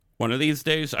One of these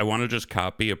days, I want to just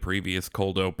copy a previous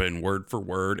cold open word for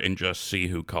word and just see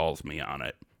who calls me on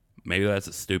it. Maybe that's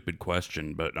a stupid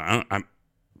question, but I'm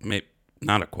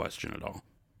not a question at all.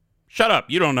 Shut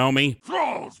up, you don't know me.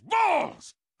 Thralls,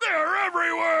 balls, they're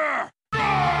everywhere!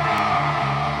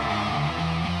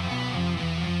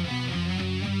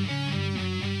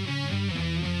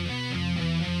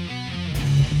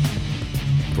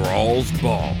 Thralls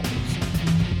Balls.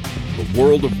 The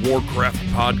World of Warcraft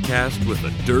podcast with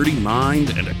a dirty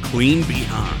mind and a clean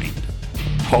behind.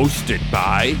 Hosted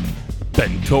by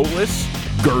Bentolis,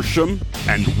 Gershom,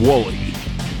 and Wooly.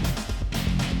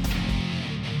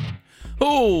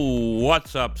 Oh,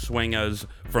 what's up, swingers?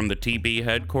 From the TB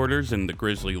headquarters in the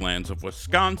Grizzly Lands of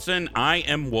Wisconsin, I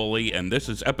am Wooly, and this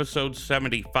is episode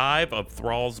 75 of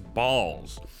Thralls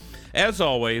Balls. As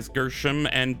always, Gershom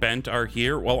and Bent are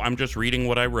here. Well, I'm just reading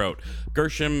what I wrote.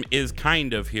 Gershom is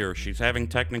kind of here. She's having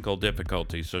technical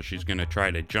difficulties, so she's going to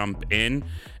try to jump in,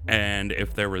 and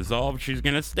if they're resolved, she's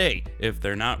going to stay. If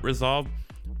they're not resolved,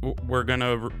 we're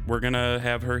gonna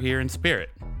have her here in spirit.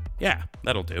 Yeah,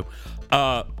 that'll do.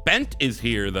 Bent is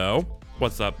here, though.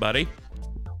 What's up, buddy?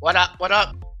 What up?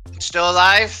 Still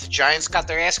alive. Giants got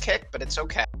their ass kicked, but it's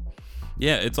okay.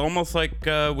 Yeah, it's almost like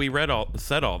we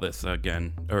said all this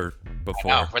again, or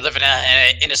before. No, we're living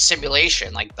in a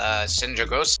simulation, like the Syndra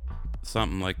Ghost.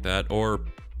 Something like that, or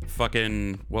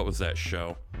fucking, what was that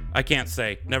show? I can't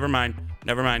say. Never mind.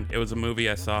 It was a movie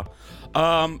I saw.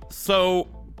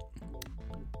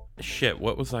 Shit,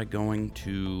 what was I going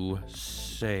to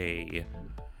say?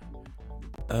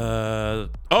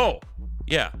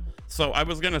 Yeah. So I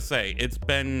was going to say, it's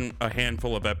been a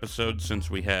handful of episodes since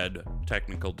we had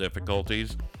technical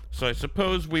difficulties, so I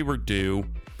suppose we were due.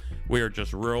 We are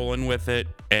just rolling with it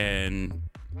and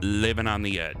living on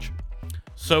the edge.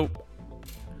 So,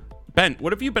 Ben,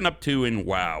 what have you been up to in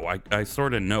WoW? I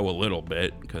sort of know a little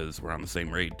bit, because we're on the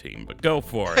same raid team, but go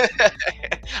for it.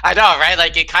 I know, right?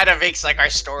 Like, it kind of makes, like, our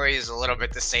stories a little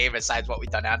bit the same besides what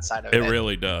we've done outside of it. It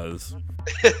really does.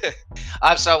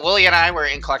 So Wooly and I were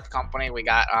in Collect Company. We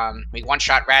got we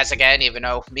one-shot Raz again, even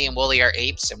though me and Wooly are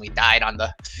apes, and we died on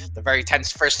the very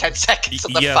first 10 seconds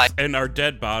of the fight. And our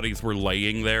dead bodies were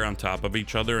laying there on top of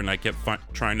each other, and I kept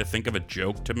trying to think of a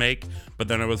joke to make, but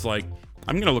then I was like,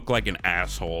 I'm gonna look like an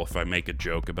asshole if I make a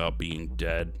joke about being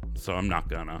dead, so I'm not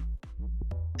gonna.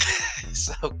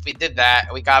 So we did that.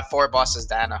 We got 4 bosses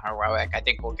down on Heroic. I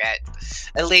think we'll get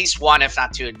at least 1, if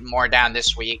not 2 more down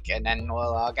this week, and then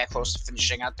we'll get close to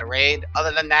finishing out the raid.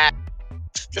 Other than that,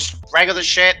 just regular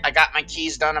shit. I got my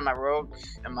keys done on my Rogue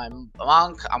and my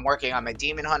Monk. I'm working on my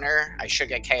Demon Hunter. I should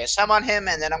get KSM on him,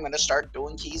 and then I'm going to start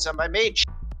doing keys on my Mage.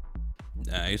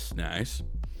 Nice.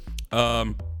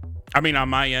 I mean, on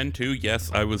my end too,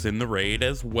 yes, I was in the raid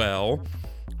as well.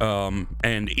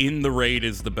 And in the raid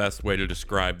is the best way to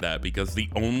describe that, because the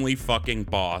only fucking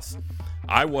boss,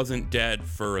 I wasn't dead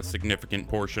for a significant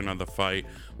portion of the fight,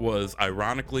 was,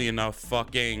 ironically enough,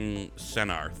 fucking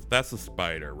Senarth. That's a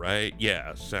spider, right?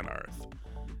 Yeah, Senarth.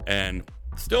 And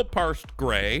still parsed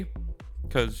gray,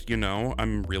 because, you know,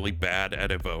 I'm really bad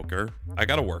at Evoker. I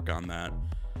gotta work on that.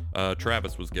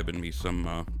 Travis was giving me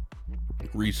some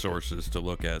resources to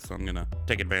look at, so I'm gonna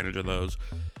take advantage of those.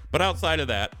 But outside of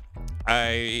that,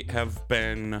 I have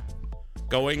been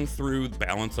going through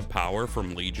Balance of Power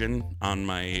from Legion on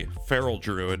my Feral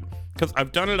Druid, because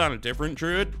I've done it on a different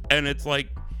Druid, and it's like,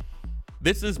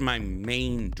 this is my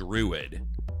main Druid.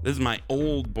 This is my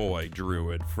old boy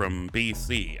Druid from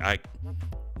BC.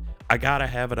 I gotta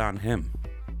have it on him,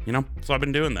 you know? So I've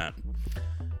been doing that.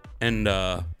 And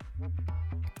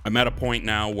I'm at a point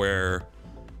now where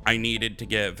I needed to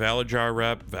get Valarjar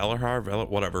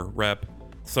rep.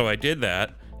 So I did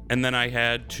that, and then I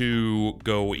had to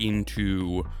go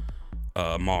into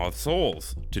Maw of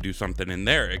Souls to do something in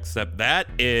there, except that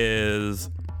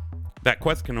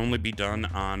quest can only be done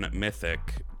on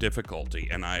Mythic difficulty,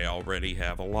 and I already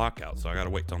have a lockout, so I gotta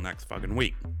wait till next fucking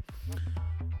week.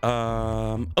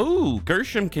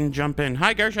 Gershom can jump in.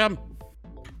 Hi, Gershom.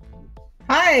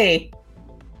 Hi.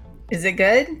 Is it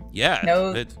good? Yeah.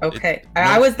 No. Okay.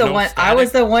 I was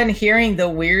the one hearing the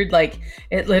weird, like,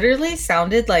 it literally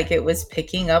sounded like it was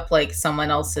picking up like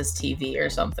someone else's TV or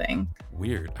something.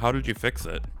 Weird. How did you fix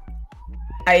it?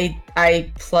 I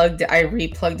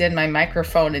replugged in my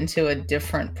microphone into a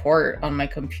different port on my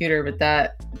computer, but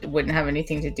that wouldn't have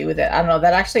anything to do with it. I don't know.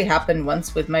 That actually happened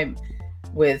once with one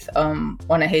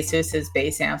of Jesus's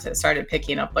bass amps. It started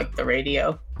picking up like the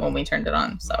radio when we turned it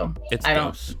on. So it's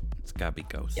Ghost. It's gotta be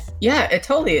Ghost. Yeah, it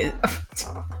totally is.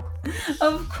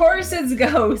 Of course it's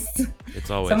Ghost. It's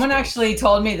always Someone Ghost. actually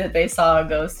told me that they saw a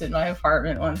ghost in my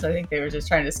apartment once. I think they were just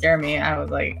trying to scare me. I was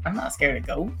like, I'm not scared of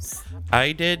ghosts.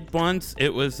 I did once.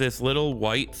 It was this little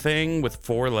white thing with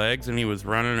 4 legs, and he was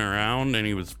running around, and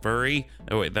he was furry.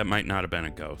 Oh wait, that might not have been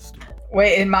a ghost.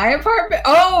 Wait, in my apartment?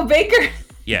 Oh, Baker.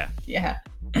 Yeah. Yeah.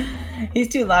 He's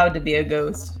too loud to be a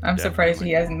ghost. I'm surprised Definitely.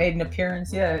 he hasn't made an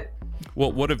appearance yet.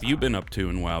 Well, what have you been up to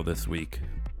in WoW this week?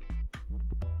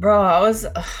 Bro,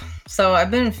 so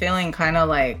I've been feeling kind of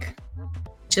like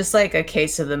just like a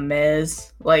case of the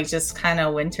Miz, like just kind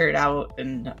of wintered out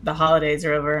and the holidays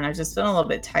are over and I've just been a little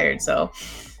bit tired. So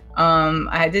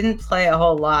I didn't play a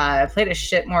whole lot. I played a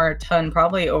shit more ton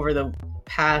probably over the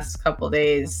past couple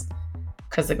days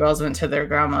because the girls went to their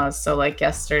grandma's. So like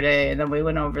yesterday, and then we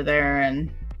went over there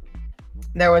and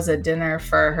there was a dinner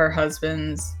for her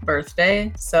husband's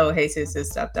birthday. So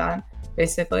Jesus' stepdad,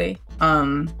 basically.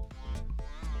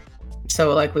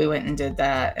 So like we went and did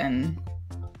that, and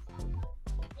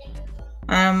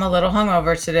I'm a little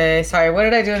hungover today. Sorry, what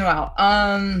did I do in WoW?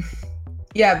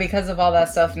 Yeah, because of all that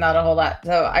stuff, not a whole lot.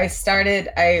 So I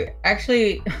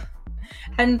actually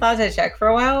hadn't thought to check for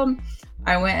a while.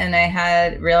 I went and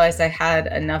I realized I had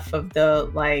enough of the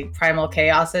like primal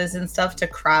chaoses and stuff to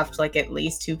craft like at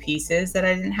least 2 pieces that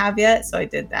I didn't have yet. So I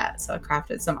did that. So I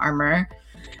crafted some armor.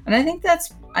 And I think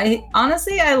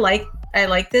I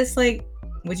like this, like,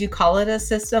 would you call it a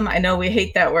system? I know we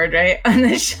hate that word, right? On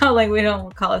this show, like we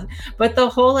don't call it, but the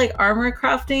whole like armor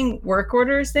crafting work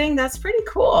orders thing, that's pretty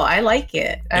cool. I like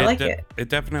it. I like it. It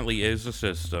definitely is a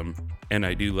system, and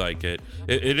I do like it.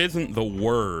 It isn't the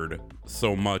word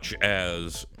so much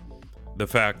as the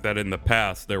fact that in the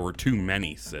past there were too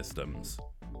many systems.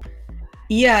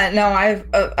 Yeah, no,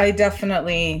 I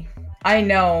definitely, I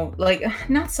know, like,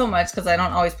 not so much because I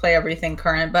don't always play everything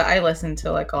current, but I listen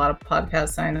to like a lot of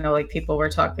podcasts. And I know like people were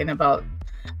talking about,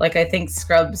 like, I think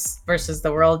Scrubs versus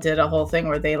the World did a whole thing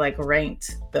where they like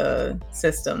ranked the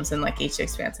systems in like each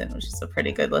expansion, which is a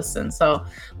pretty good listen. So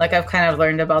like I've kind of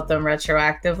learned about them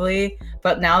retroactively,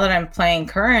 but now that I'm playing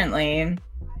currently,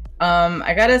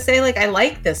 I gotta say, like, I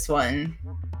like this one.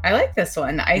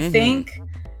 I think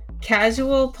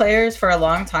casual players for a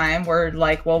long time were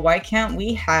like, well, why can't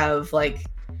we have like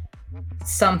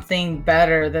something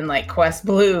better than like Quest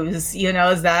Blues? You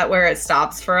know, is that where it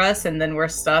stops for us and then we're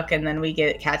stuck and then we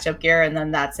get catch-up gear and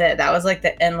then that's it? That was like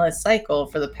the endless cycle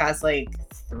for the past like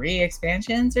 3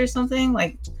 expansions or something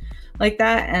like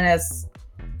that. And it's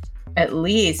at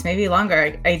least maybe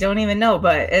longer. I don't even know,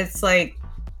 but it's like,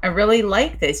 I really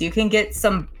like this. You can get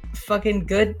some fucking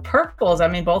good purples. I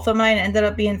mean, both of mine ended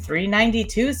up being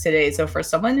 392s today. So for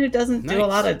someone who doesn't do a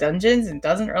lot of dungeons and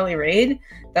doesn't really raid,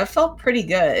 that felt pretty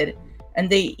good. And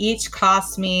they each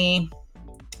cost me,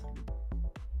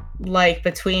 like,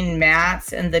 between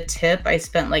mats and the tip, I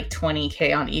spent like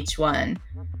 20k on each one.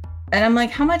 And I'm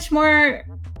like, how much more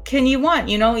can you want?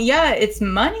 You know, yeah, it's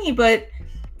money, but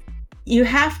you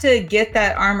have to get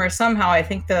that armor somehow. I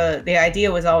think the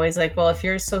idea was always like, well, if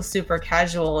you're so super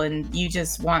casual and you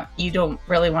don't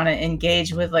really want to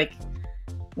engage with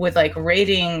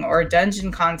raiding or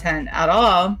dungeon content at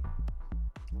all,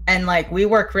 and like we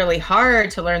work really hard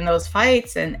to learn those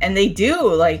fights, and they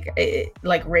do, like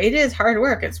raid is hard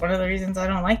work. It's one of the reasons I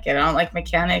don't like it. I don't like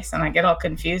mechanics and I get all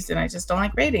confused and I just don't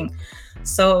like raiding.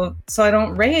 So I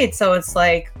don't raid. So it's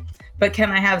like, but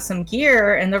can I have some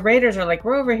gear? And the raiders are like,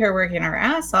 we're over here working our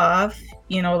ass off,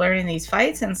 you know, learning these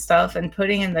fights and stuff and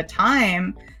putting in the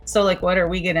time. So like, what are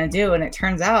we going to do? And it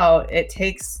turns out it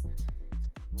takes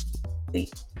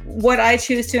what I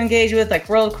choose to engage with, like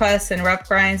world quests and rep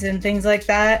grinds and things like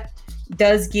that,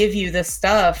 does give you the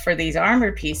stuff for these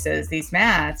armor pieces, these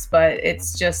mats, but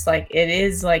it's just like, it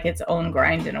is like its own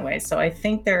grind in a way. So I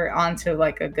think they're onto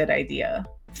like a good idea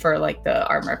for like the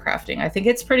armor crafting. I think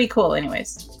it's pretty cool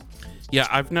anyways. Yeah,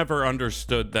 I've never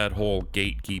understood that whole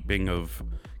gatekeeping of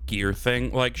gear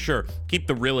thing. Like, sure, keep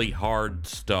the really hard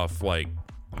stuff, like,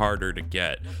 harder to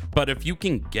get. But if you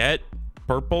can get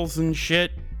purples and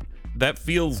shit, that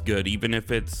feels good, even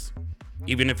if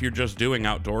you're just doing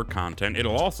outdoor content.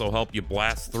 It'll also help you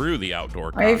blast through the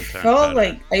outdoor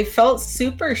content. I felt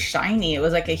super shiny. It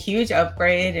was like a huge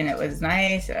upgrade and it was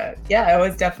nice. Yeah, it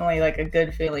was definitely like a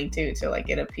good feeling too, to like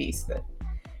get a piece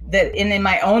that in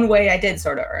my own way I did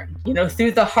sort of earn, you know,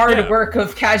 through the hard work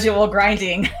of casual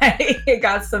grinding. I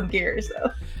got some gear.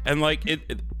 So, and like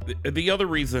the other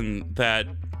reason that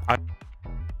I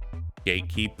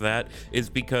gatekeep that is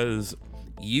because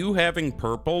you having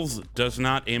purples does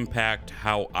not impact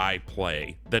how I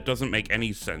play. That doesn't make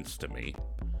any sense to me.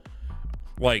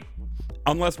 Like,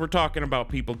 unless we're talking about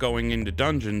people going into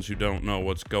dungeons who don't know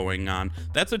what's going on,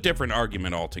 that's a different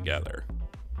argument altogether.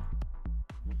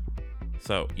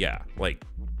 So, yeah, like,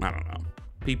 I don't know.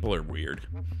 People are weird.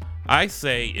 I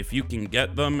say if you can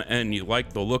get them and you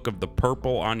like the look of the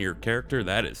purple on your character,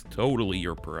 that is totally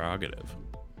your prerogative.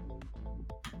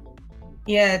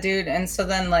 Yeah, dude. And so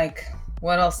then, like,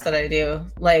 what else did I do?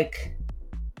 Like,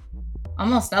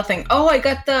 almost nothing. Oh, I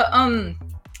got the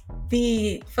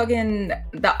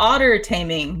otter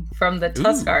taming from the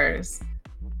Tuskars,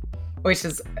 which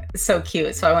is so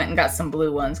cute. So I went and got some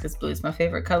blue ones because blue is my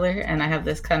favorite color, and I have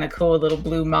this kind of cool little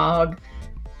blue Mog,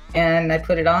 and I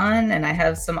put it on, and I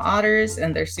have some otters,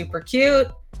 and they're super cute.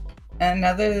 And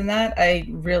other than that, I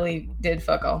really did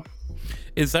fuck all.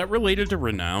 Is that related to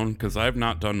Renown? Because I've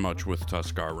not done much with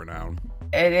Tuskar Renown.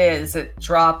 It is. It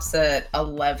drops at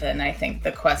 11, I think.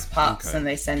 The quest pops, Okay. and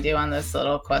they send you on this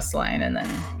little quest line, and then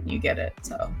you get it.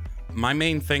 So My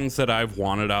main things that I've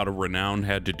wanted out of Renown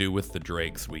had to do with the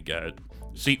drakes we get.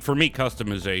 See, for me,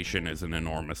 customization is an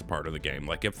enormous part of the game.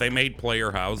 Like, if they made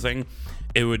player housing,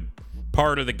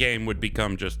 part of the game would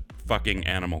become just fucking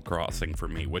Animal Crossing for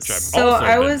me, which I've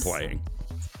also been playing.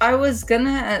 I was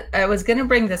gonna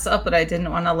bring this up, but I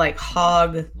didn't want to like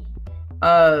hog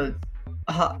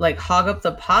up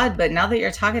the pod. But now that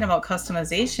you're talking about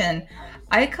customization,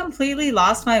 I completely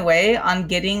lost my way on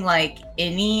getting like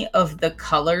any of the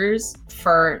colors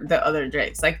for the other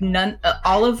drakes. Like none,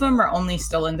 all of them are only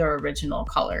still in their original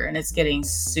color, and it's getting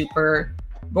super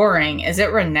boring. Is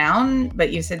it Renown?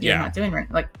 But you said you're not doing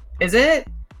is it?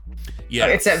 Yeah,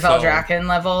 it's at Valdrakken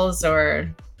levels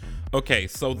or. Okay,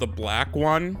 so the black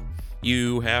one,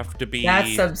 you have to be...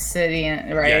 That's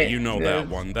Obsidian, right? Yeah, you know that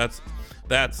one. That's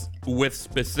with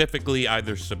specifically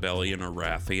either Sibelian or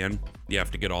Rathian. You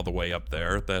have to get all the way up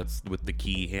there. That's with the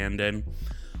key hand in.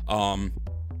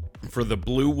 For the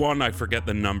blue one, I forget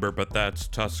the number, but that's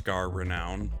Tuskar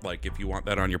Renown. Like, if you want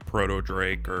that on your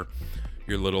Proto-Drake or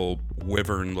your little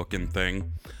wyvern-looking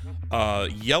thing.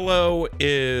 Yellow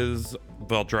is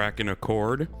Valdrakken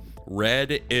Accord.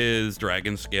 Red is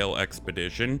Dragon Scale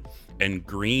Expedition, and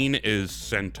green is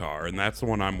Centaur, and that's the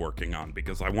one I'm working on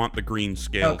because I want the green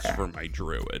scales for my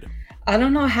druid. I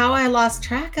don't know how I lost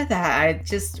track of that. I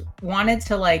just wanted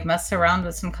to like mess around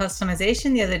with some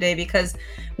customization the other day because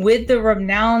with the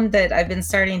Renown that I've been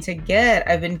starting to get,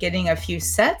 I've been getting a few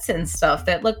sets and stuff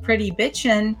that look pretty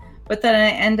bitchin', but then I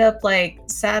end up like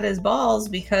sad as balls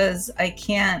because I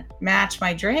can't match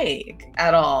my Drake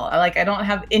at all. I don't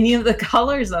have any of the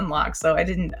colors unlocked, so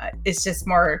it's just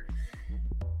more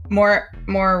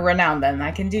Renown then.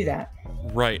 I can do that.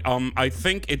 Right. I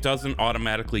think it doesn't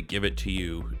automatically give it to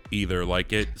you either.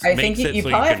 Like you probably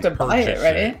have to buy it,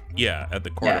 right? Yeah, at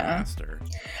the quartermaster.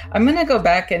 I'm gonna go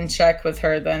back and check with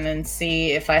her then and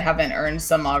see if I haven't earned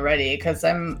some already because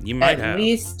I'm at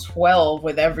least 12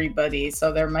 with everybody,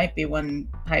 so there might be one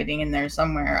hiding in there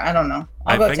somewhere. I don't know.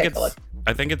 I'll go take a look.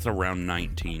 I think it's around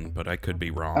 19, but I could be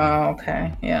wrong. Oh,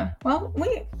 okay. Yeah. Well,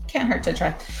 we can't hurt to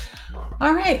try.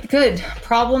 All right, good.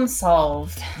 Problem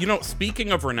solved. You know,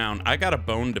 speaking of Renown, I got a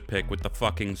bone to pick with the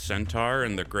fucking Centaur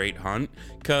and the Great Hunt,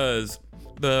 because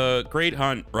the Great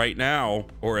Hunt right now,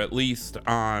 or at least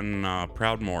on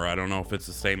Proudmoore, I don't know if it's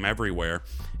the same everywhere,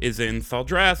 is in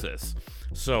Thaldraszus.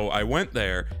 So I went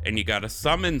there, and you gotta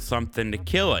summon something to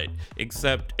kill it,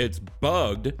 except it's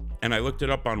bugged, and I looked it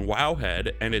up on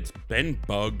Wowhead, and it's been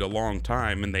bugged a long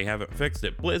time, and they haven't fixed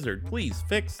it. Blizzard, please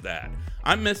fix that.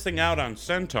 I'm missing out on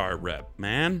Centaur rep,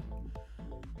 man.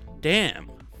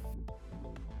 Damn.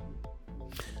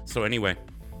 So anyway.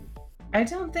 I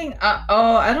don't think,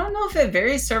 I don't know if it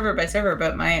varies server by server,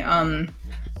 but my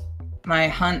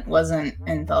hunt wasn't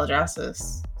in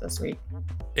Thaldraszus this week.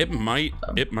 It might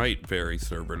vary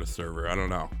server to server. I don't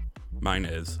know. Mine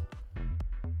is.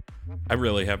 I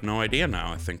really have no idea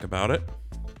now I think about it.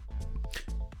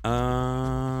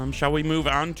 Shall we move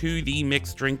on to the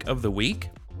mixed drink of the week?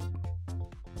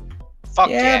 Fuck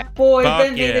yeah. Boy, Fuck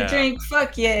Ben made yeah. a drink.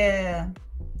 Fuck yeah.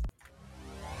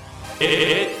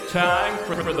 It's time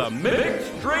for the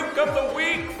mixed drink of the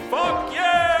week. Fuck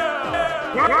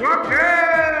yeah!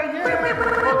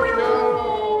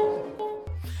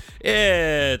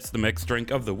 It's the mixed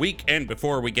drink of the week, and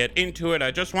before we get into it,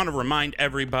 I just want to remind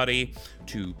everybody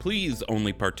to please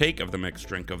only partake of the mixed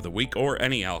drink of the week, or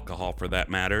any alcohol for that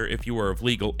matter, if you are of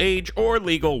legal age or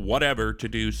legal whatever to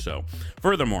do so.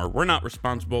 Furthermore, we're not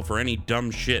responsible for any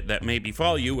dumb shit that may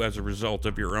befall you as a result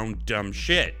of your own dumb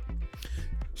shit.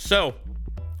 So,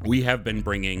 we have been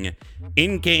bringing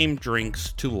in-game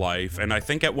drinks to life, and I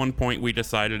think at one point we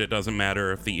decided it doesn't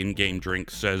matter if the in-game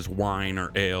drink says wine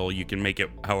or ale, you can make it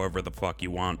however the fuck you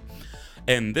want.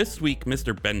 And this week,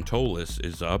 Mr. Bentolis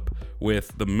is up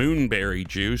with the Moonberry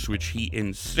Juice, which he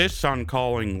insists on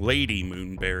calling Lady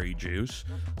Moonberry Juice.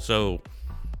 So,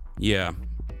 yeah,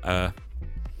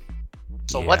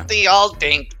 So Yeah. what do y'all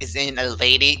think is in a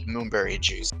Lady Moonberry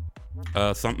juice?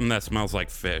 Something that smells like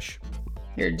fish.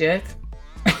 Your dick.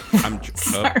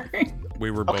 Sorry.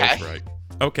 We were both Okay. right.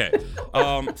 Okay.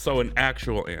 So an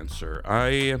actual answer.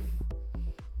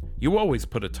 You always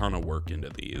put a ton of work into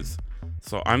these.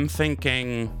 So I'm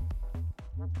thinking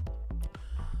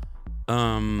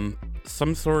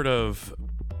some sort of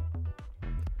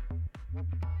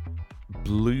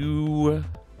blue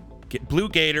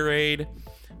Gatorade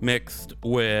mixed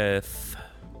with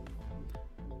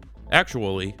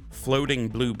actually floating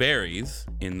blueberries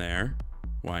in there.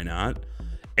 Why not?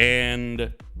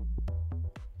 And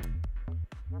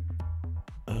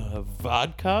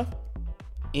vodka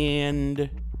and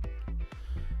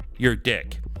your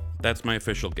dick. That's my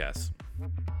official guess.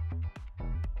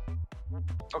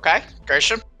 Okay,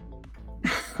 Gershom.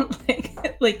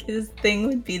 like his thing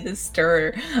would be the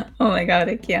stirrer. Oh my god,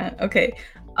 I can't. Okay.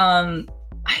 I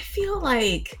feel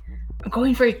like I'm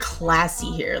going very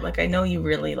classy here. Like I know you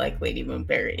really like Lady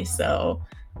Moonberry, so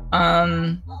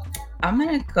I'm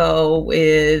gonna go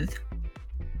with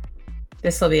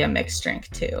this will be a mixed drink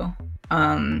too.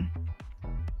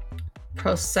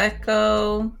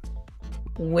 Prosecco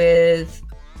with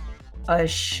a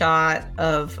shot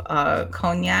of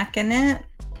cognac in it,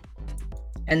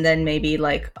 and then maybe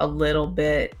like a little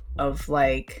bit of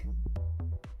like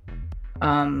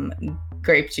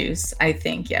grape juice. I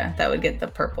think, yeah, that would get the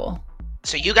purple.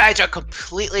 So you guys are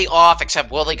completely off,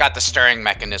 except Willie got the stirring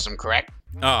mechanism, correct?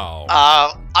 Oh.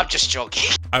 I'm just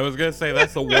joking. I was gonna say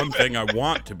that's the one thing I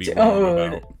want to be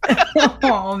wrong Dude. about.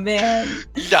 Oh man.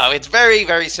 No, it's very,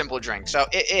 very simple drink. So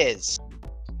it's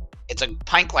a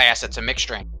pint glass. It's a mixed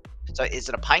drink. So is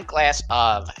it a pint glass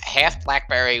of half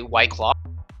blackberry White Claw,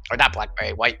 or not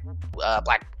blackberry,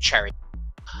 black cherry,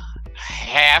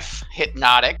 half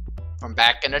Hypnotic from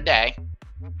back in the day?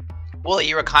 Well,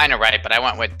 you were kind of right, but I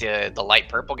went with the light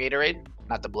purple Gatorade,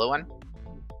 not the blue one.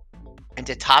 And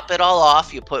to top it all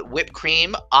off, you put whipped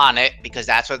cream on it, because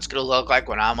that's what it's going to look like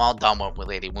when I'm all done with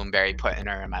Lady Moonberry putting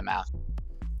her in my mouth.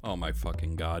 Oh my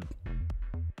fucking god.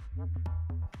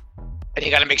 And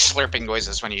you got to make slurping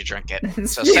noises when you drink it.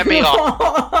 So send me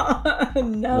off.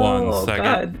 No. 1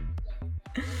 second.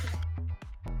 God.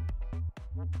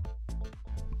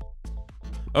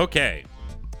 Okay.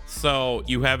 So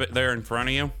you have it there in front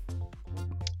of you?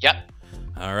 Yep.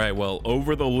 All right, well,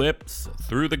 over the lips,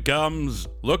 through the gums,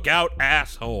 look out,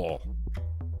 asshole.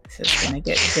 This is gonna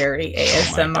get very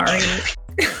ASMR.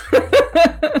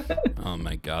 Oh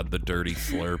my god, the dirty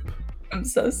slurp. I'm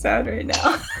so sad right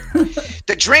now.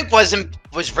 The drink was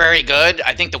very good.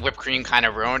 I think the whipped cream kind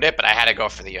of ruined it, but I had to go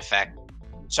for the effect.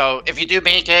 So if you do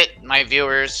make it, my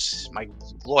viewers, my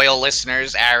loyal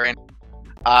listeners, Aaron,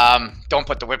 don't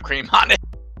put the whipped cream on it.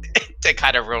 It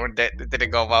kind of ruined it. It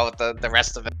didn't go well with the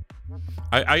rest of it.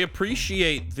 I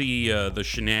appreciate the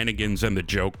shenanigans and the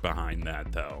joke behind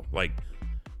that, though. Like,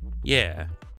 yeah.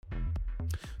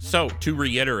 So, to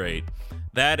reiterate,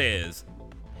 that is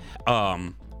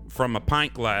from a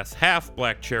pint glass, half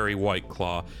black cherry White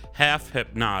Claw, half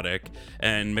Hypnotic,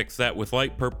 and mix that with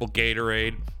light purple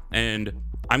Gatorade. And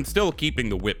I'm still keeping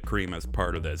the whipped cream as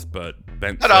part of this, but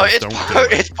Ben No, says it's don't part,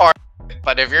 do it. it's part.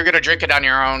 But if you're gonna drink it on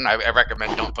your own, I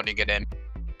recommend don't putting it in.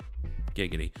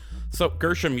 Giggity. So,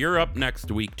 Gershom, you're up next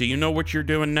week. Do you know what you're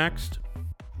doing next?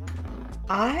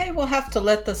 I will have to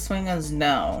let the swingers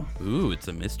know. Ooh, it's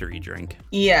a mystery drink.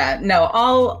 Yeah, no,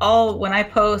 I'll when I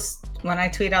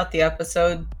tweet out the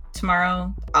episode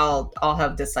tomorrow, I'll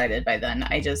have decided by then.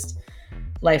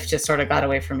 Life just sort of got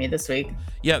away from me this week.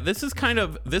 Yeah,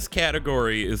 this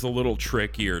category is a little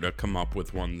trickier to come up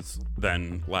with ones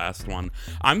than last one.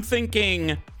 I'm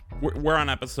thinking we're on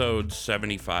episode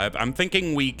 75. I'm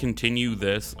thinking we continue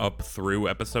this up through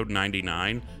episode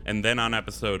 99, and then on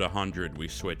episode 100 we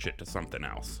switch it to something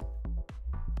else.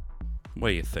 What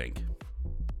do you think?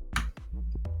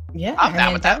 Yeah, I'm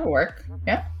down with that. That'll work.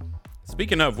 Yeah.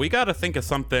 Speaking of, we got to think of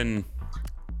something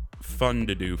fun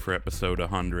to do for episode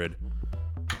 100.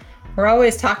 We're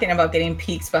always talking about getting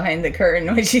peeks behind the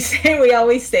curtain. Would you say we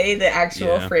always say the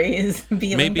actual phrase,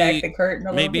 peeling back the curtain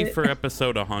a little bit? Maybe for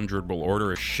episode 100, we'll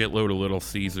order a shitload of Little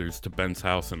Caesars to Ben's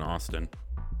house in Austin.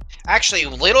 Actually,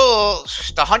 the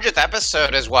 100th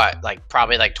episode is what? Like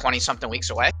probably like 20-something weeks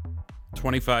away?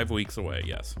 25 weeks away,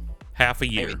 yes. Half a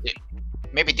year.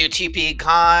 Maybe do TP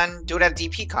Con, do it at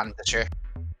DP Con this year.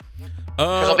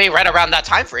 Because it'll be right around that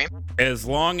time frame. As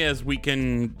long as we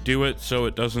can do it so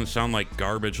it doesn't sound like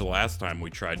garbage last time we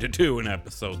tried to do an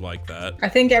episode like that. I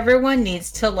think everyone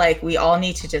needs to we all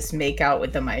need to just make out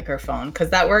with the microphone, because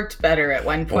that worked better at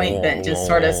one point than just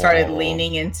sort of started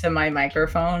leaning into my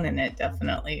microphone, and it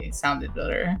definitely sounded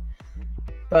better.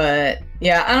 But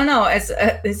yeah, I don't know.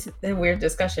 It's a weird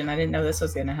discussion. I didn't know this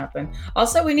was going to happen.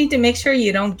 Also, we need to make sure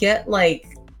you don't get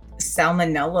like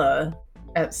salmonella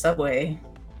at Subway.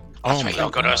 That's why you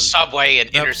don't go to a Subway in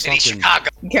inner city Chicago.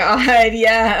 God,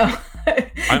 yeah.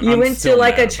 You went to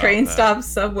like a train that. stop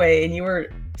Subway and you were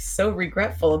so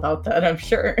regretful about that, I'm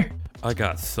sure. I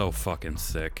got so fucking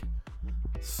sick.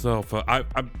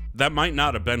 That might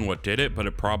not have been what did it, but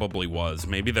it probably was.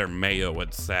 Maybe their mayo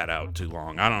had sat out too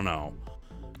long. I don't know.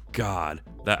 God,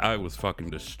 that I was fucking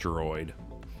destroyed.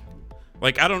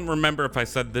 Like, I don't remember if I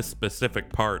said this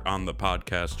specific part on the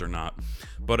podcast or not,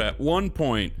 but at one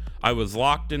point, I was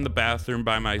locked in the bathroom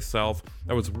by myself.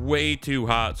 I was way too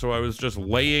hot, so I was just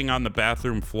laying on the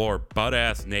bathroom floor,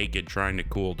 butt-ass naked, trying to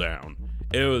cool down.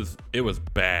 It was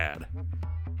bad.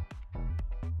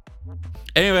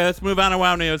 Anyway, let's move on to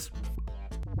WoW News.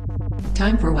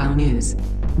 Time for WoW News,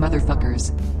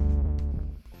 motherfuckers.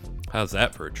 How's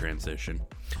that for a transition?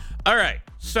 All right,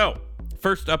 so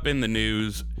first up in the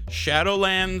news,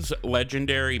 Shadowlands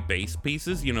legendary base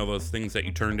pieces, you know, those things that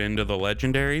you turned into the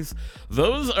legendaries,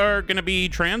 those are going to be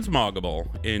transmoggable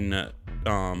in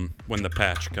when the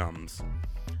patch comes.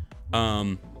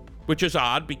 Which is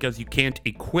odd because you can't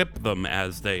equip them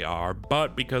as they are,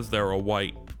 but because they're a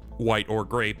white or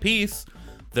gray piece,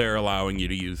 they're allowing you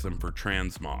to use them for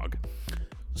transmog.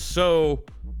 So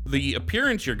the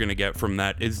appearance you're going to get from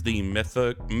that is the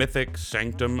mythic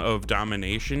Sanctum of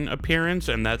Domination appearance,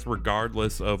 and that's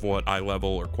regardless of what eye level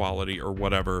or quality or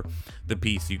whatever the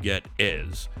piece you get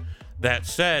is. That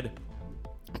said,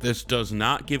 this does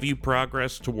not give you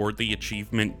progress toward the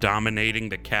achievement Dominating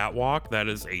the Catwalk. That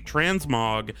is a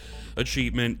transmog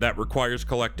achievement that requires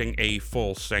collecting a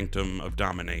full Sanctum of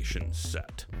Domination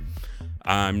set.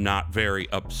 I'm not very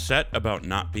upset about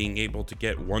not being able to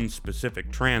get one specific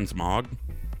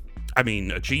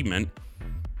achievement.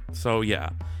 So yeah.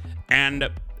 And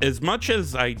as much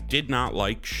as I did not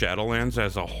like Shadowlands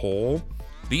as a whole,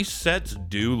 these sets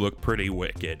do look pretty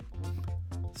wicked.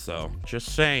 So, just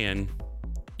saying,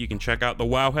 you can check out the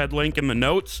Wowhead link in the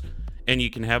notes, and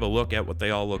you can have a look at what they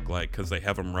all look like, because they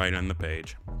have them right on the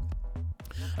page.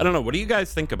 I don't know, what do you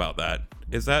guys think about that?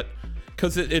 Is that,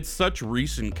 because it's such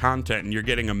recent content, and you're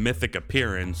getting a mythic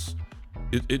appearance,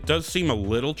 it does seem a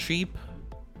little cheap.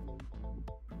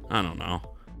 I don't know.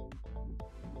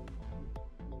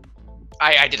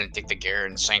 I didn't think the gear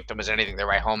in Sanctum was anything to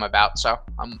write home about, so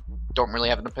I don't really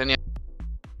have an opinion.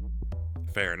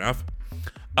 Fair enough.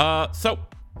 So,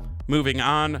 moving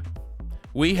on,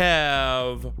 we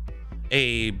have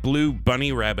a blue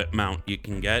bunny rabbit mount you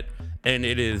can get, and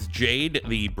it is Jade,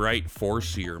 the Bright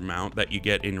Foreseer mount that you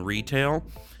get in retail,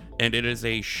 and it is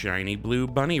a shiny blue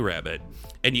bunny rabbit.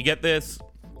 And you get this,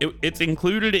 it's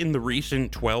included in the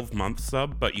recent 12-month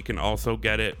sub, but you can also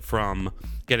get it from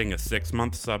getting a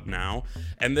 6-month sub now.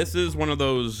 And this is one of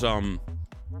those,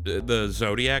 the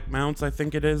Zodiac mounts, I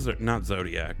think it is, or not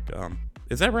Zodiac,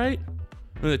 is that right?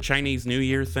 The Chinese New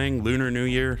Year thing, Lunar New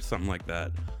Year, something like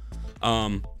that.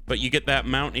 But you get that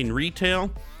mount in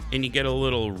retail, and you get a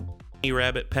little bunny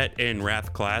rabbit pet in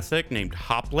Wrath Classic named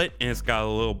Hoplet, and it's got a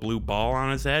little blue ball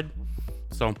on his head.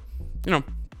 So, you know,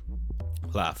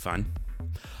 a lot of fun.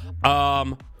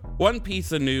 One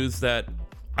piece of news that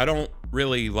I don't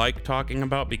really like talking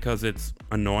about because it's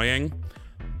annoying,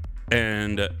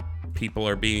 and people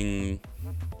are getting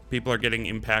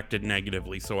impacted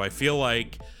negatively. So I feel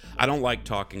like I don't like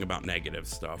talking about negative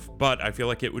stuff, but I feel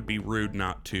like it would be rude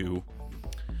not to,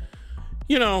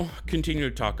 you know, continue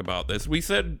to talk about this. We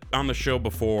said on the show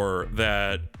before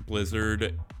that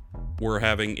Blizzard were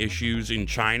having issues in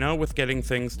China with getting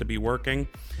things to be working.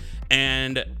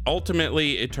 And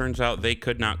ultimately, it turns out they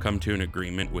could not come to an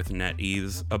agreement with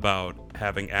NetEase about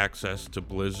having access to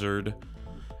Blizzard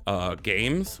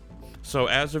games. So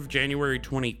as of January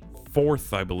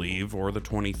 24th, I believe, or the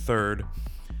 23rd,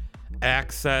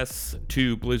 access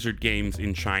to Blizzard games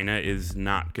in China is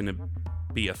not going to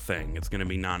be a thing. It's going to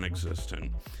be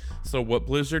non-existent. So what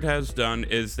Blizzard has done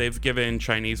is they've given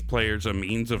Chinese players a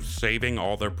means of saving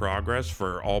all their progress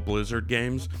for all Blizzard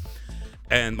games.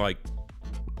 And, like,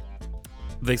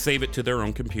 they save it to their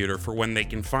own computer for when they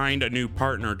can find a new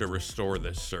partner to restore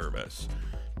this service.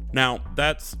 Now,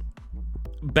 that's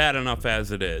bad enough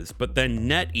as it is, but then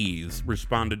NetEase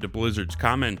responded to Blizzard's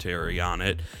commentary on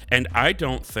it, and I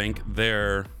don't think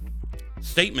their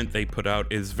statement they put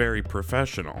out is very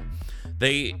professional.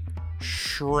 They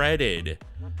shredded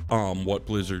what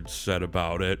Blizzard said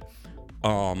about it,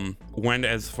 went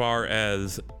as far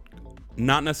as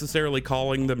not necessarily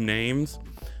calling them names,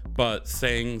 but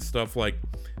saying stuff like,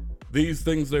 these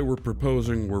things they were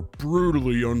proposing were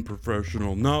brutally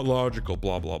unprofessional, not logical,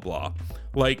 blah, blah, blah.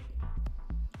 Like,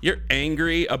 You're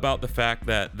angry about the fact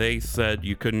that they said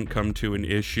you couldn't come to an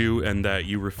issue and that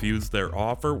you refused their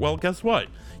offer. Well, guess what?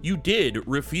 You did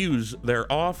refuse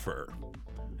their offer.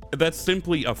 That's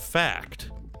simply a fact.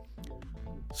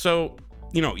 So,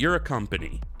 you're a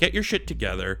company. Get your shit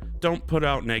together. Don't put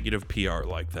out negative PR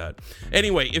like that.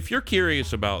 Anyway, if you're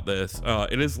curious about this,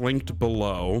 it is linked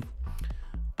below.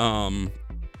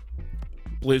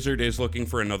 Blizzard is looking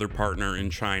for another partner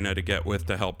in China to get with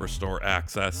to help restore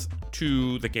access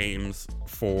to the games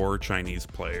for Chinese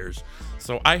players.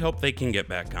 So I hope they can get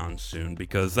back on soon,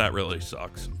 because that really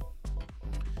sucks.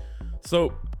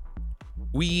 So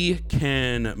we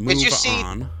can move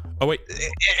on. Oh, wait.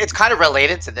 It's kind of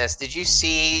related to this. Did you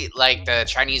see, like, the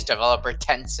Chinese developer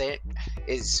Tencent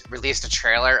is released a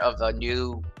trailer of a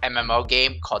new MMO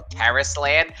game called Terrace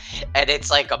Land, and it's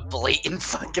like a blatant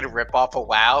fucking ripoff of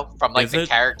WoW from, like, the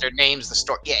character names, the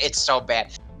story. Yeah, it's so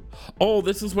bad. Oh,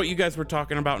 this is what you guys were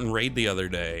talking about in Raid the other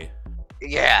day.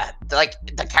 Yeah, like,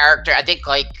 the character, I think,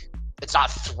 like, it's not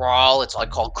Thrall, it's,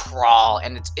 like, called Crawl,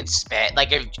 and it's bad.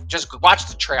 Like, just watch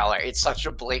the trailer. It's such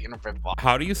a blatant ripoff.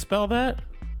 How do you spell that?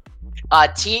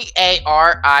 Tarisland.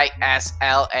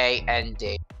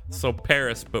 So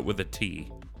Paris, but with a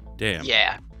T. Damn.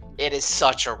 Yeah, it is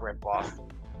such a ripoff.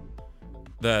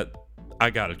 I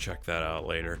gotta check that out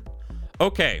later.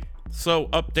 Okay, so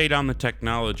update on the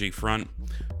technology front.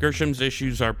 Gersham's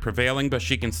issues are prevailing, but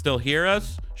she can still hear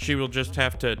us. She will just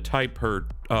have to type her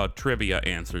trivia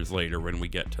answers later when we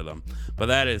get to them. But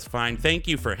that is fine. Thank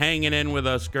you for hanging in with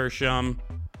us, Gersham.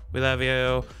 We love you.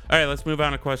 All right, let's move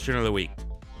on to question of the week.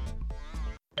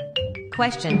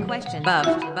 Question above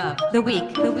the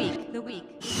week.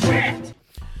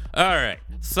 All right,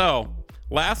 so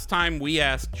last time we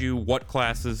asked you what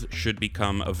classes should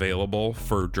become available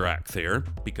for Dracthyr,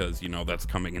 because that's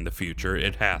coming in the future.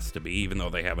 It has to be, even though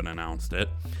they haven't announced it.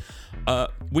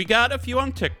 We got a few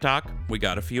on TikTok, we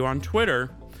got a few on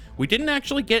Twitter. We didn't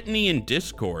actually get any in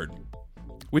Discord,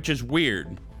 which is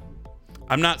weird.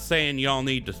 I'm not saying y'all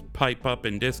need to pipe up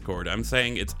in Discord. I'm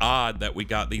saying it's odd that we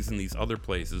got these in these other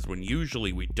places when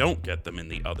usually we don't get them in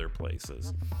the other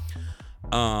places.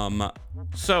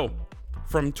 So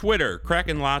from Twitter,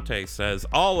 Kraken Latte says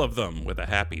all of them with a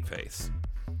happy face.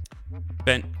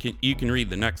 Ben, you can read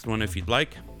the next one if you'd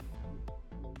like.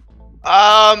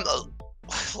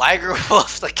 Liger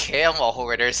Wolf the Camel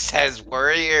Hoarder says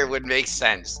Warrior would make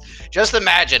sense. Just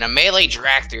imagine a melee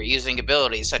Dracthyr using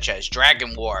abilities such as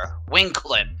Dragon War, Wing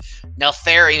Clip,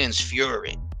 Neltharion's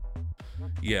Fury.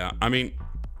 Yeah, I mean,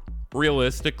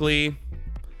 realistically,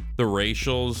 the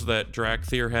racials that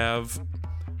Dracthyr have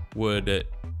would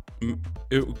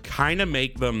kind of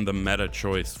make them the meta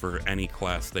choice for any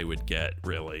class they would get,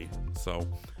 really. So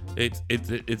it's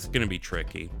going to be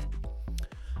tricky.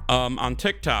 On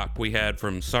TikTok, we had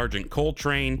from Sergeant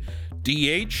Coltrane,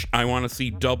 DH, I want to see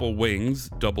double wings,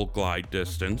 double glide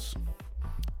distance.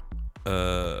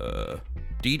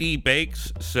 DD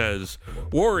Bakes says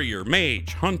Warrior,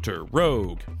 Mage, Hunter,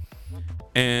 Rogue.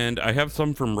 And I have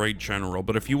some from Raid General,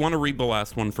 but if you want to read the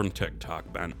last one from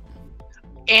TikTok, Ben.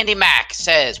 Andy Mack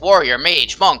says Warrior,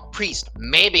 Mage, Monk, Priest,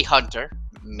 maybe Hunter,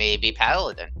 maybe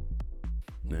Paladin.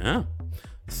 Yeah.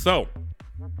 So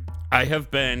I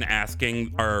have been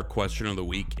asking our question of the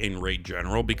week in Raid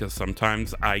General because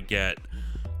sometimes I get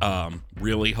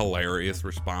really hilarious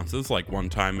responses. Like one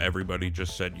time everybody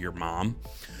just said your mom.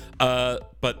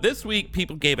 But this week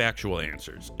people gave actual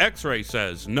answers. X-Ray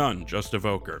says none, just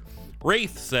Evoker.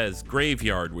 Wraith says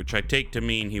Graveyard, which I take to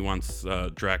mean he wants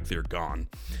Dracthyr gone.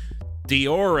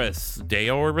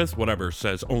 Deoris, whatever,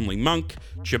 says only Monk.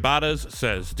 Chibatas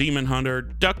says Demon Hunter.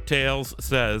 DuckTales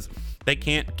says they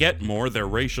can't get more, their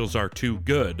racials are too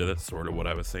good. That's sort of what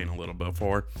I was saying a little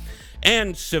before.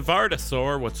 And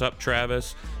Sivardasaur, what's up,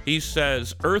 Travis? He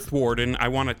says, Earth Warden, I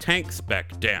want a tank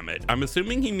spec, damn it. I'm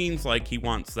assuming he means like he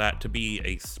wants that to be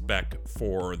a spec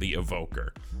for the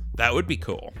Evoker. That would be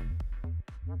cool.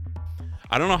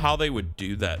 I don't know how they would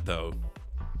do that, though.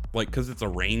 Like, because it's a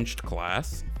ranged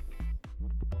class.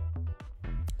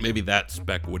 Maybe that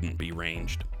spec wouldn't be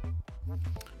ranged.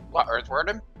 What, Earth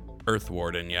Warden? Earth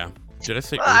Warden, yeah. Did I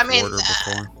say Well, Earth I mean, Warder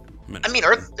before? I mean,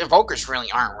 Earth Evokers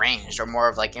really aren't ranged. They're more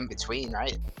of like in between,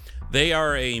 right? They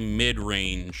are a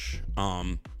mid-range,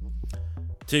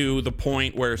 to the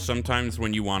point where sometimes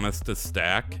when you want us to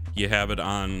stack, you have it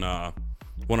on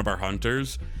one of our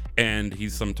hunters, and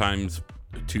he's sometimes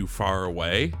too far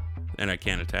away, and I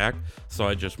can't attack, so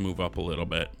I just move up a little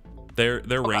bit. Their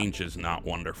range is not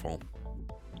wonderful.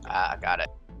 Got it.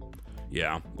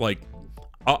 Yeah, like,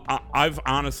 I've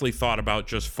honestly thought about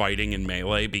just fighting in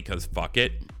melee because fuck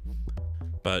it.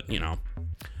 But, you know.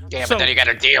 Yeah, So- but then you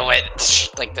gotta deal with,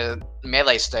 like, the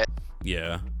melee stat.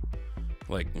 Yeah.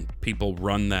 like when people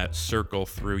run that circle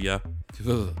through you.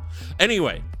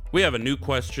 Anyway, we have a new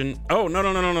question. Oh,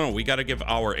 no. We got to give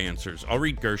our answers. I'll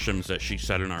read Gersham's that she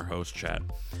said in our host chat.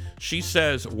 She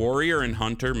says, warrior and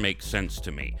hunter makes sense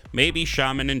to me. Maybe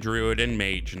shaman and druid and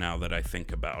mage now that I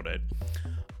think about it.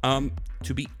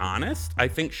 To be honest, I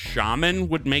think shaman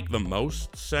would make the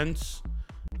most sense,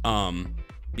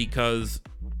 because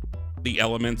the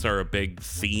elements are a big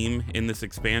theme in this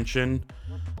expansion.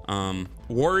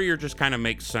 Warrior just kind of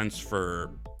makes sense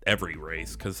for every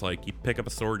race, because like you pick up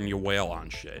a sword and you wail on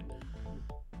shit.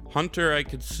 Hunter I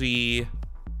could see.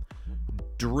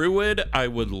 Druid I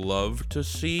would love to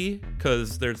see,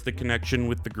 because there's the connection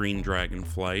with the green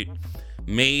dragonflight.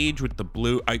 Mage with the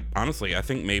blue, I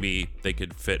think maybe they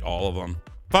could fit all of them.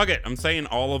 Fuck it, I'm saying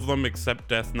all of them except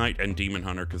Death Knight and Demon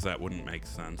Hunter, because that wouldn't make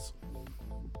sense.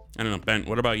 I don't know, Ben,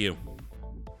 what about you?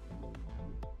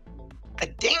 I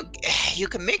think you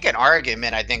can make an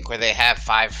argument, I think, where they have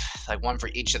 5, like one for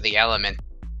each of the elements.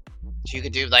 So you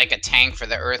could do like a tank for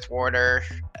the Earth Warder,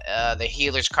 the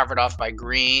healer's covered off by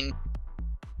green.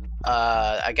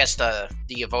 I guess the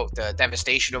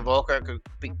Devastation Evoker could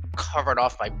be covered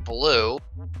off by blue.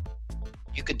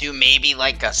 You could do maybe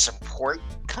like a support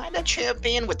kind of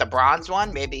champion with the bronze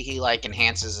one. Maybe he like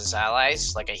enhances his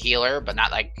allies, like a healer, but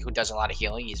not like who does a lot of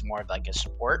healing. He's more of like a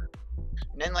support.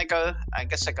 And then like I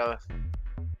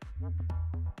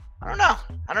don't know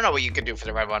what you could do for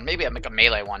the red one. Maybe I'll make a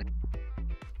melee one.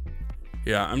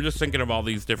 Yeah, I'm just thinking of all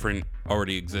these different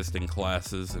already existing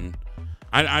classes, and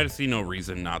I see no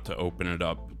reason not to open it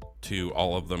up to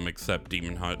all of them except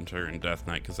Demon Hunter and Death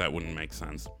Knight, because that wouldn't make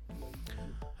sense.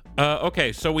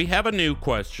 Okay, so we have a new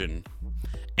question.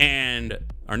 And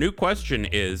our new question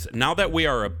is, now that we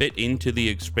are a bit into the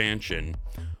expansion,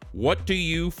 what do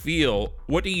you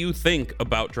think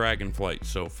about Dragonflight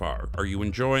so far? Are you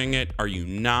enjoying it? Are you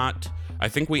not? I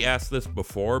think we asked this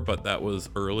before, but that was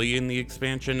early in the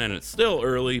expansion, and it's still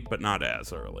early, but not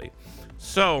as early.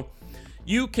 So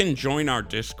you can join our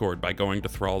Discord by going to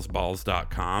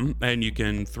thrallsballs.com, and you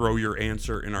can throw your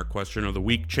answer in our Question of the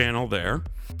Week channel there.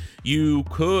 You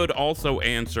could also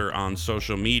answer on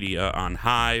social media on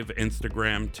Hive,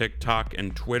 Instagram, TikTok,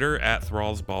 and Twitter at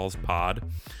thrallsballspod.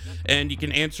 And you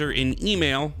can answer in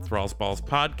email,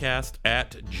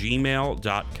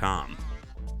 thrallsballspodcast@gmail.com.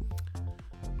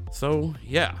 So,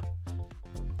 yeah.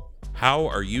 How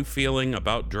are you feeling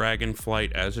about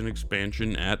Dragonflight as an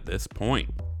expansion at this point?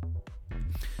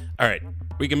 All right,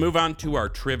 we can move on to our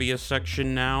trivia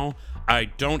section now. I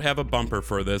don't have a bumper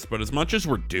for this, but as much as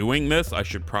we're doing this, I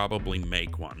should probably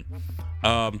make one.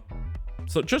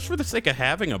 So just for the sake of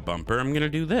having a bumper, I'm going to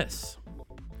do this.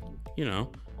 You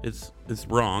know, it's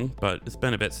wrong, but it's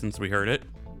been a bit since we heard it.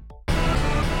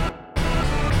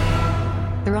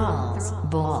 Thralls,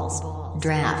 balls,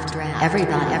 draft,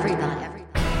 everybody.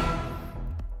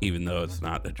 Even though it's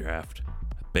not the draft.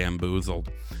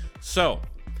 Bamboozled. So,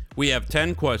 we have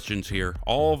 10 questions here,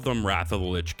 all of them Wrath of the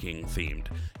Lich King themed.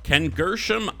 Can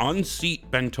Gershom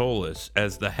unseat Bentolis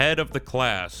as the head of the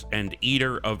class and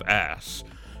eater of ass?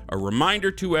 A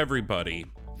reminder to everybody,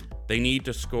 they need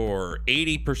to score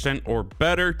 80% or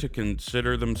better to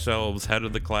consider themselves head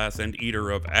of the class and eater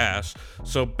of ass.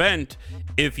 So Bent,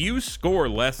 if you score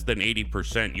less than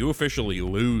 80%, you officially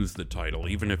lose the title,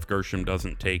 even if Gershom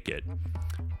doesn't take it.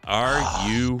 Are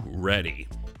you ready?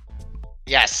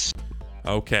 Yes.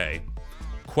 Okay.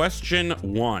 Question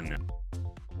 1.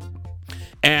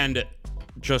 And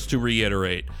just to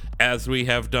reiterate, as we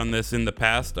have done this in the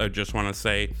past, I just want to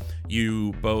say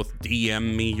you both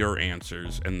DM me your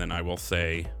answers, and then I will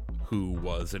say who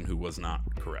was and who was not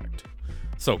correct.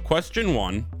 So, question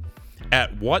 1.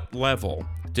 At what level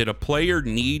did a player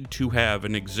need to have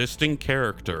an existing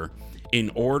character in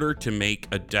order to make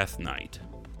a Death Knight?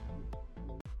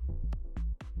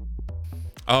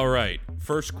 All right,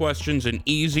 first question's an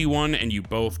easy one, and you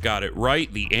both got it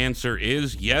right. The answer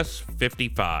is yes,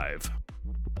 55.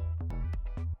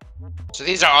 So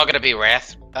these are all going to be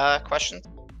Wrath questions?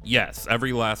 Yes,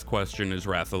 every last question is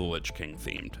Wrath of the Lich King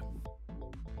themed.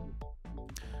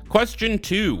 Question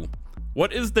 2.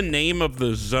 What is the name of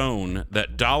the zone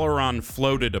that Dalaran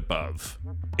floated above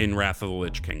in Wrath of the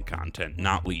Lich King content,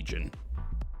 not Legion?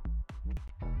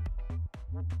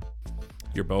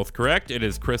 You're both correct. It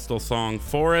is Crystal Song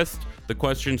Forest. The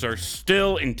questions are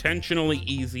still intentionally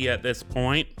easy at this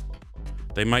point.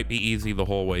 They might be easy the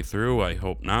whole way through. I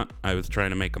hope not. I was trying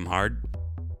to make them hard.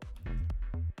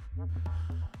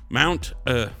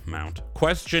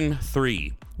 Question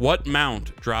 3. What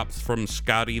mount drops from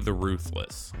Scotty the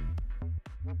Ruthless?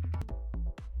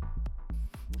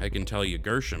 I can tell you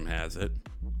Gershom has it.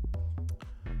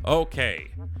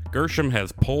 Okay. Gershom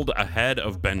has pulled ahead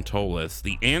of Bentolis.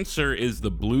 The answer is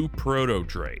the blue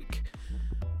proto-drake.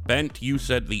 Bent, you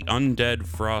said the undead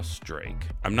frost drake.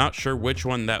 I'm not sure which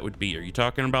one that would be. Are you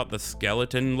talking about the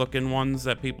skeleton-looking ones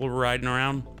that people were riding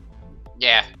around?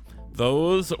 Yeah.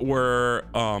 Those were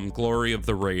Glory of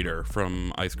the Raider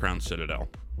from Icecrown Citadel.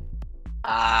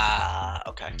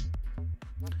 Okay.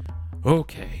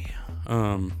 Okay.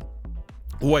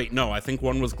 Wait, no, I think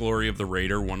one was Glory of the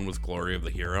Raider, one was Glory of the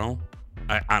Hero.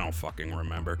 I don't fucking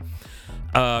remember.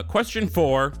 Question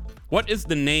 4. What was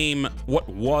the name,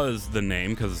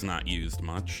 because it's not used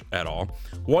much at all.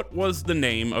 What was the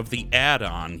name of the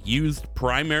add-on used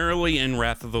primarily in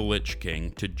Wrath of the Lich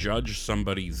King to judge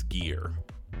somebody's gear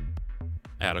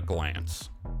at a glance?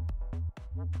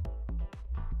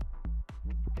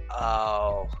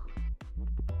 Oh,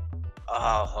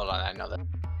 hold on, I know that.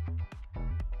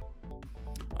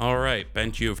 All right,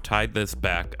 Bent, you have tied this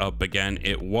back up again.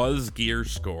 It was gear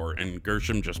score, and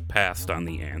Gershom just passed on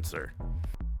the answer.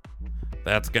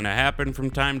 That's gonna happen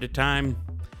from time to time.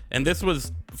 And this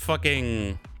was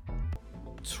fucking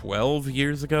 12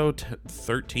 years ago,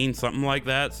 13, something like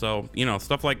that. So,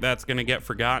 stuff like that's gonna get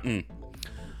forgotten.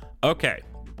 Okay.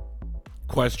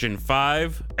 Question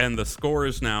 5, and the score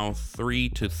is now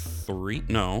 3-3.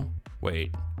 No,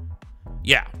 wait.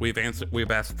 Yeah, we've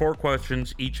asked 4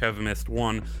 questions, each have missed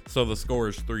 1, so the score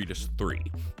is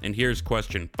 3-3. And here's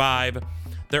question 5.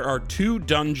 There are 2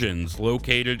 dungeons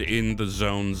located in the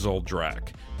zone Zuldrak.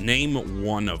 Name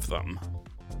one of them.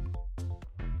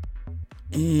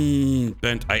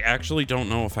 Bent, I actually don't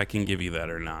know if I can give you that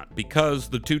or not, because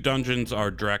the 2 dungeons are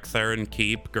Draktherin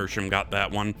Keep, Gershom got that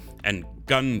one, and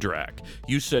Gundrak.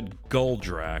 You said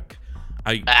Guldrak.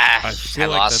 I feel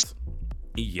like lost. that's...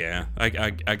 Yeah, I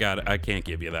got it. I can't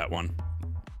give you that one.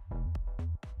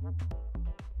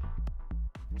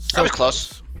 That was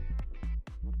close.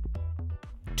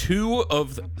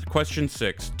 Question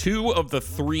 6. 2 of the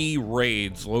 3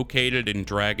 raids located in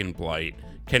Dragonblight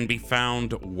can be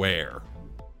found where?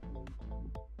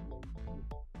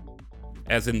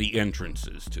 As in the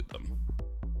entrances to them.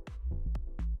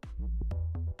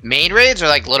 Main raids or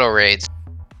like little raids?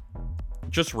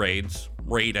 Just raids.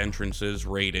 Raid entrances,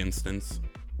 raid instance.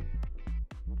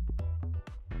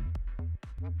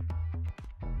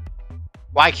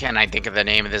 Why can't I think of the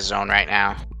name of this zone right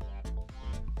now?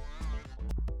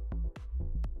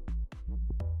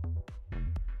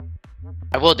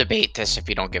 I will debate this if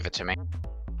you don't give it to me.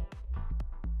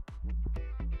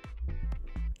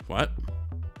 What?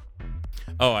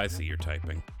 Oh, I see you're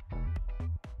typing.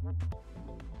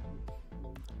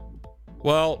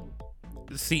 Well,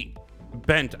 see,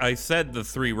 Bent, I said the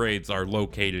 3 raids are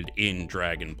located in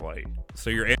Dragonblight. So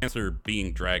your answer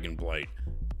being Dragonblight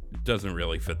doesn't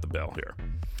really fit the bill here.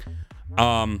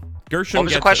 Gershom What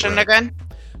was the question again?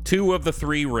 2 of the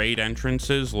 3 raid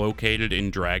entrances located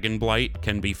in Dragonblight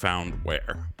can be found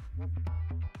where?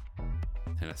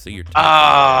 And I see you're typing.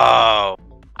 Oh,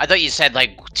 I thought you said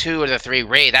like 2 of the 3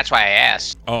 raid. That's why I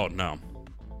asked. Oh, no.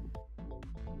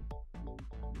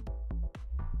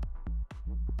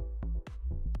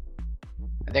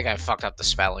 I think I fucked up the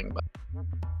spelling, but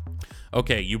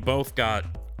Okay, you both got,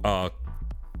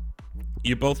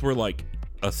 you both were like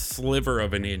a sliver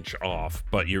of an inch off,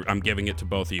 but I'm giving it to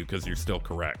both of you because you're still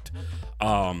correct.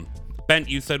 Bent,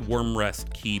 you said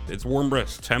Wormrest Keep. It's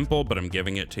Wormrest Temple, but I'm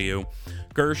giving it to you.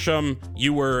 Gershom,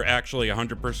 you were actually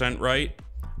 100% right.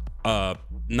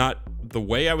 Not the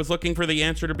way I was looking for the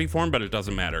answer to be formed, but it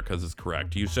doesn't matter because it's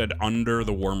correct. You said under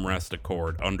the Wormrest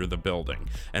Accord, under the building.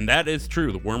 And that is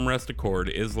true. The Wormrest Accord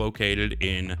is located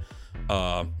in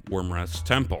Wormrest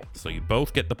Temple. So you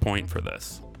both get the point for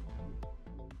this.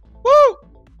 woo!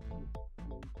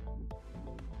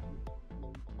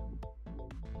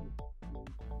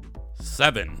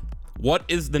 7. What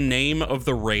is the name of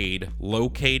the raid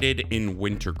located in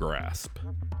Wintergrasp?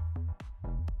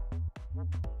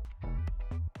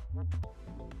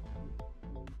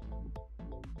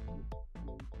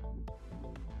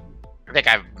 I think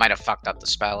I might have fucked up the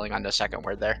spelling on the second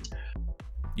word there.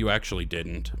 You actually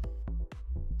didn't.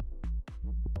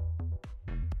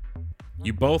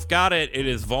 You both got it. It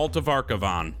is Vault of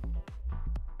Archivon.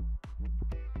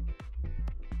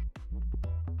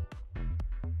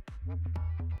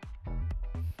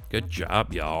 Good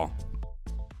job, y'all.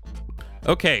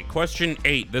 Okay, question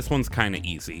 8. This one's kind of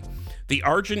easy. The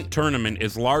Argent Tournament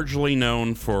is largely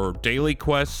known for daily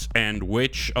quests and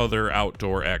which other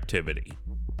outdoor activity?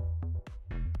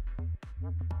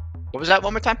 What was that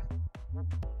one more time?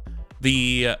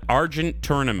 The Argent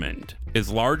Tournament is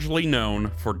largely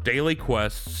known for daily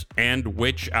quests and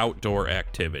which outdoor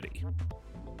activity?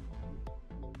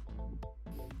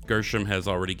 Gershom has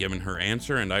already given her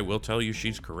answer, and I will tell you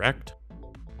she's correct.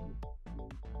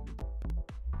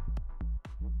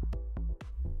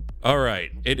 All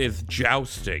right, it is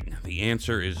jousting. The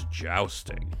answer is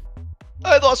jousting.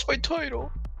 I lost my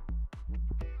title.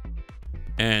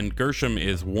 And Gershom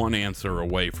is one answer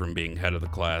away from being head of the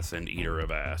class and eater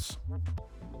of ass.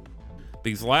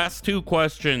 These last two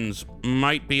questions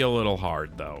might be a little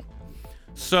hard, though.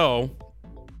 So,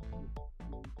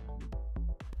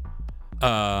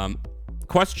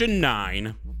 question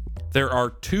 9. There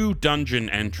are 2 dungeon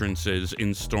entrances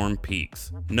in Storm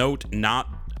Peaks. Note,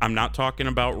 I'm not talking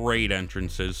about raid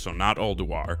entrances, so not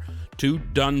Ulduar. 2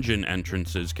 dungeon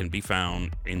entrances can be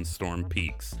found in Storm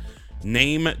Peaks.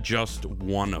 Name just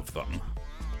one of them.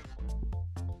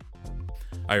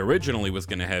 I originally was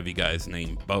going to have you guys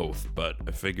name both, but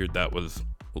I figured that was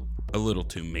a little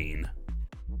too mean.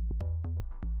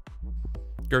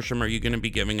 Gershom, are you going to be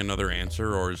giving another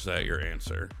answer, or is that your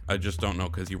answer? I just don't know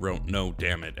because you wrote no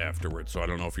damn it afterwards, so I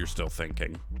don't know if you're still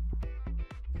thinking.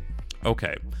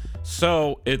 Okay,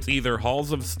 so it's either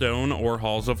Halls of Stone or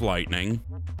Halls of Lightning.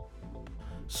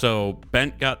 So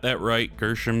Bent got that right,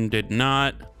 Gershom did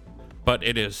not, but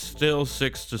it is still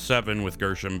 6-7 with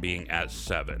Gershom being at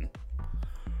 7.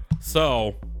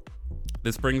 So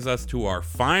this brings us to our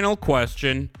final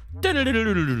question.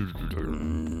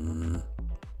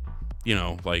 You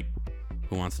know, like,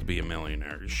 Who Wants to Be a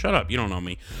Millionaire? Shut up, you don't know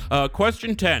me.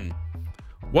 Question 10.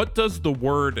 What does the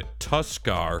word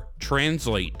Tuskar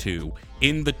translate to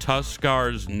in the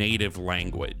Tuskar's native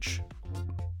language?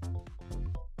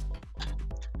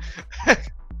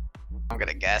 I'm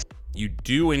gonna guess. You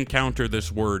do encounter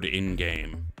this word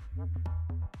in-game.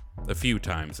 A few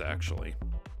times, actually.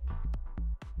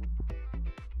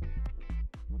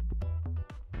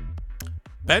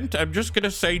 Bent, I'm just gonna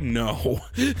say no.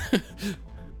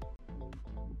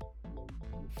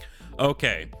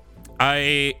 Okay.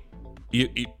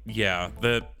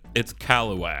 It's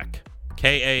Kaluak.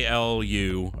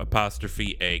 K-A-L-U''AK.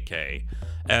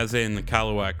 As in the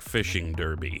Kaluak Fishing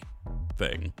Derby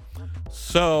thing.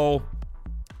 So,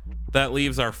 that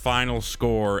leaves our final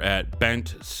score at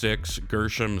Bent 6,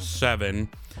 Gershom 7.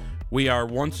 We are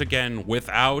once again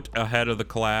without a head of the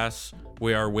class.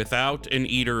 We are without an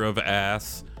eater of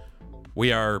ass.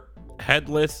 We are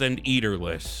headless and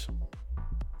eaterless.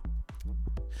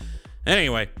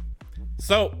 Anyway,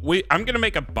 so I'm gonna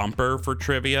make a bumper for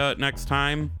trivia next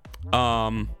time.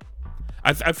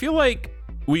 I feel like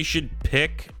we should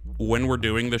pick when we're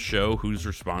doing the show who's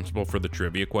responsible for the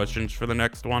trivia questions for the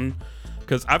next one,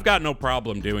 because I've got no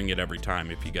problem doing it every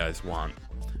time if you guys want.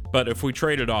 But if we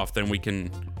trade it off, then we can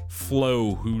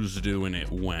flow who's doing it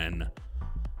when.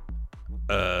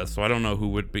 So I don't know who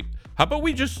would be. How about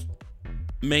we just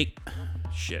make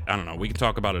shit? I don't know. We can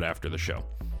talk about it after the show.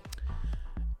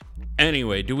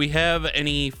 Anyway, do we have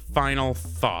any final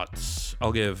thoughts?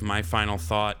 I'll give my final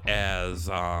thought as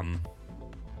what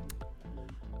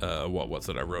was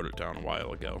it? I wrote it down a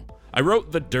while ago. I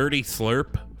wrote the Dirty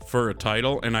Slurp for a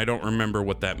title, and I don't remember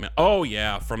what that meant. Oh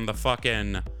yeah, from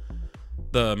the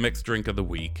mixed drink of the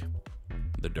week.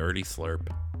 The Dirty Slurp.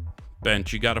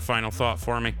 Bent, you got a final thought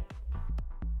for me?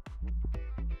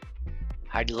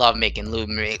 I'd love making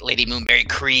Lady Moonberry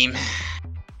cream.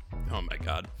 Oh my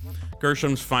god.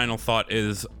 Gershom's final thought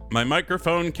is, my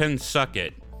microphone can suck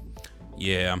it.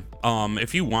 Yeah.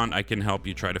 If you want, I can help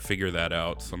you try to figure that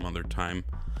out some other time.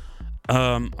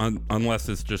 Unless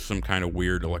it's just some kind of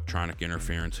weird electronic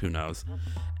interference, who knows.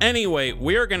 Anyway,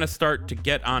 we're gonna start to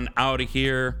get on out of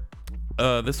here.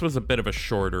 This was a bit of a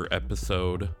shorter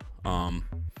episode.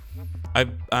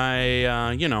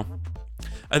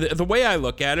 The way I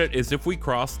look at it is if we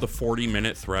cross the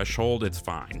 40-minute threshold, it's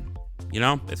fine. You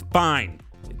know, it's fine.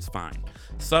 It's fine.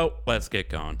 So let's get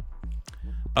going.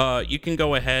 You can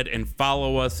go ahead and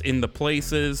follow us in the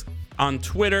places. On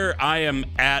Twitter, I am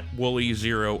at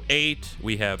Wooly08.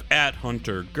 We have at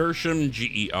Hunter Gershom,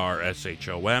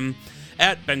 Gershom,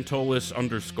 at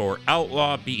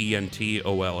Bentolis_outlaw,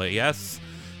 Bentolas,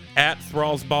 at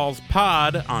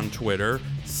ThrallsBallsPod on Twitter,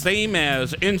 same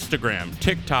as Instagram,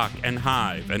 TikTok, and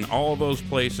Hive. And all of those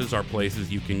places are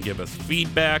places you can give us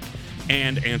feedback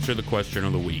and answer the question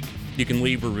of the week. You can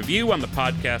leave a review on the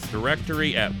podcast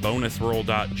directory at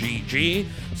bonusroll.gg,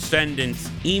 send an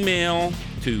email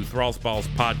to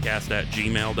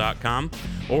thrallsballspodcast@gmail.com,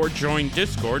 or join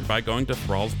Discord by going to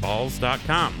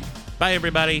thrallsballs.com. Bye,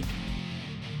 everybody.